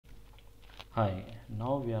Hi,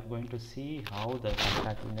 now we are going to see how the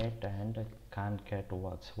concatenate and concat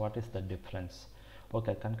works. What is the difference?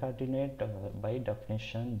 Okay, concatenate by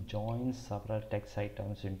definition joins several text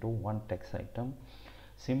items into one text item.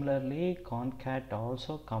 Similarly, concat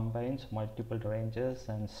also combines multiple ranges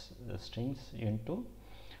and strings into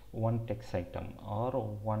one text item or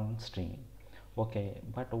one string. Okay,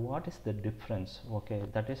 but what is the difference? Okay,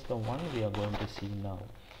 that is the one we are going to see now.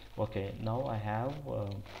 Okay, now I have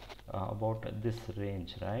about this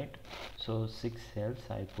range, right? So 6 cells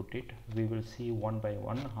I put it. We will see one by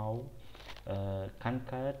one how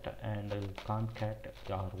concat and concat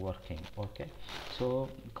are working. Okay, so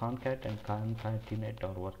concat and concatenate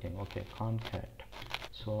are working. Okay, concat,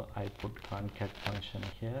 so I put concat function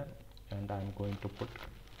here and I'm going to put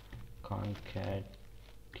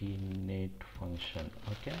concatenate function.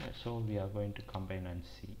 Okay, so we are going to combine and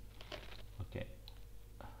see. Okay,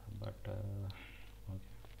 but okay,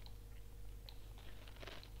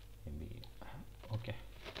 maybe okay.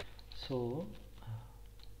 So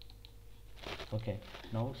okay,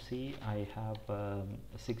 now see I have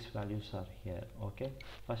 6 values are here. Okay,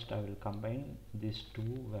 first I will combine these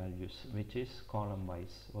two values which is column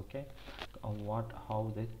wise. Okay,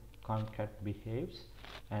 how the concat behaves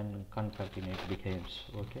and concatenate behaves.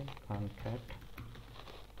 Okay, concat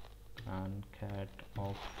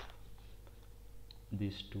of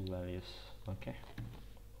these two values. Okay,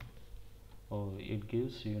 oh, it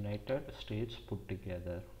gives United States put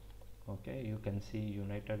together. Okay, you can see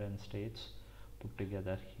United and States put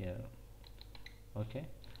together here. Okay,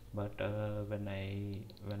 but when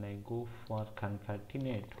I go for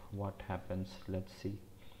concatenate, what happens? Let's see.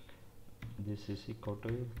 This is equal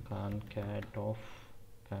to concatenate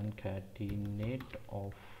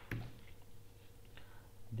of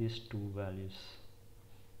these two values,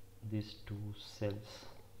 these two cells.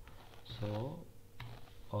 So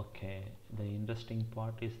okay, the interesting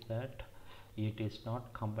part is that it is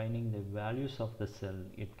not combining the values of the cell,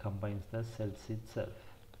 it combines the cells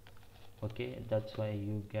itself. Okay, that's why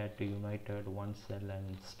you get United one cell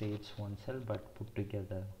and States one cell but put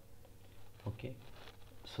together. Okay,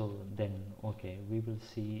 so then okay, we will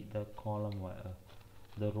see the column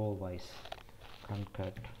the row wise.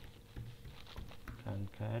 concat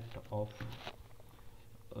of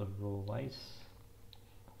row wise.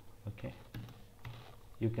 Okay,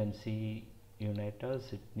 you can see United,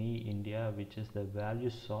 Sydney, India, which is the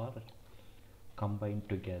values are combined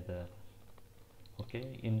together.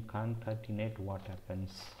 Okay, in concatenate what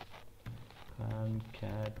happens?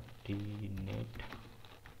 Concatenate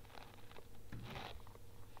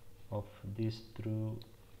of these three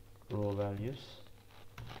row values,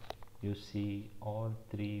 you see all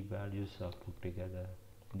three values are put together,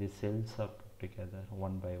 the cells are put together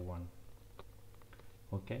one by one.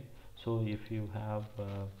 Okay, so if you have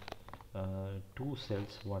two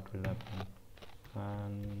cells, what will happen?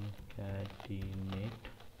 Concatenate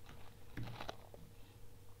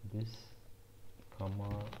this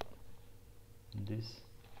comma this.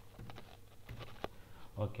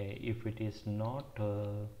 Okay, if it is not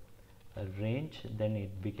a range, then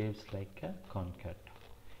it behaves like a concat.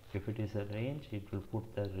 If it is a range, it will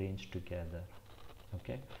put the range together.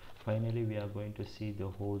 Okay, finally we are going to see the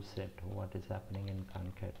whole set, what is happening in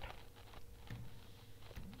concat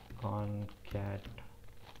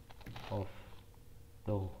of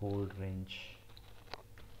the whole range.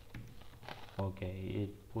 Okay,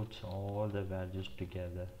 it puts all the values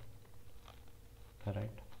together,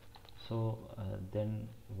 correct? So then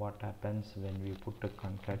what happens when we put a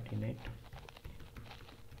concatenate?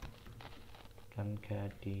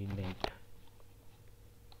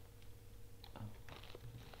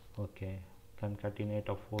 Okay, concatenate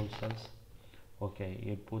of whole cells. Okay,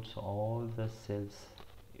 it puts all the cells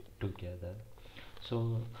together.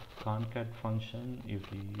 So concat function,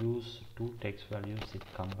 if you use two text values, it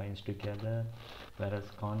combines together,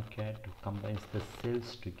 whereas concat combines the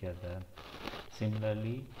cells together.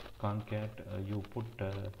 Similarly, concat, you put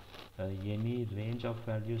any range of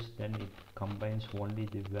values, then it combines only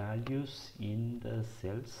the values in the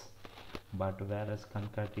cells, but whereas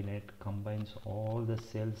concatenate combines all the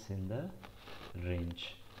cells in the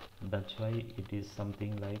range. That's why it is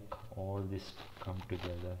something like all this come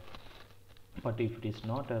together. But if it is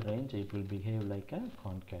not a range, it will behave like a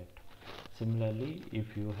concat. Similarly,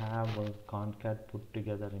 if you have a concat put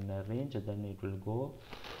together in a range, then it will go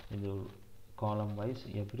in the column wise,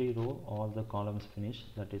 every row all the columns finish,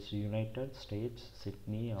 that is United States,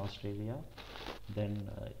 Sydney, Australia, then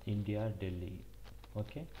India, Delhi.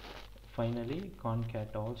 Okay, finally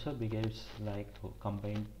concat also behaves like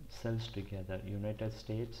combined cells together, United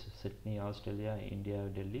States, Sydney, Australia, India,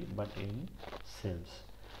 Delhi, but in cells.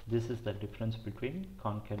 This is the difference between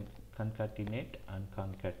concatenate and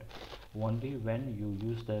concat. Only when you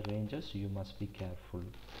use the ranges you must be careful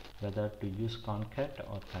whether to use concat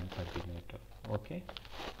or concatenate. Okay,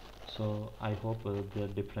 so I hope the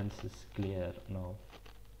difference is clear now.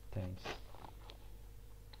 Thanks.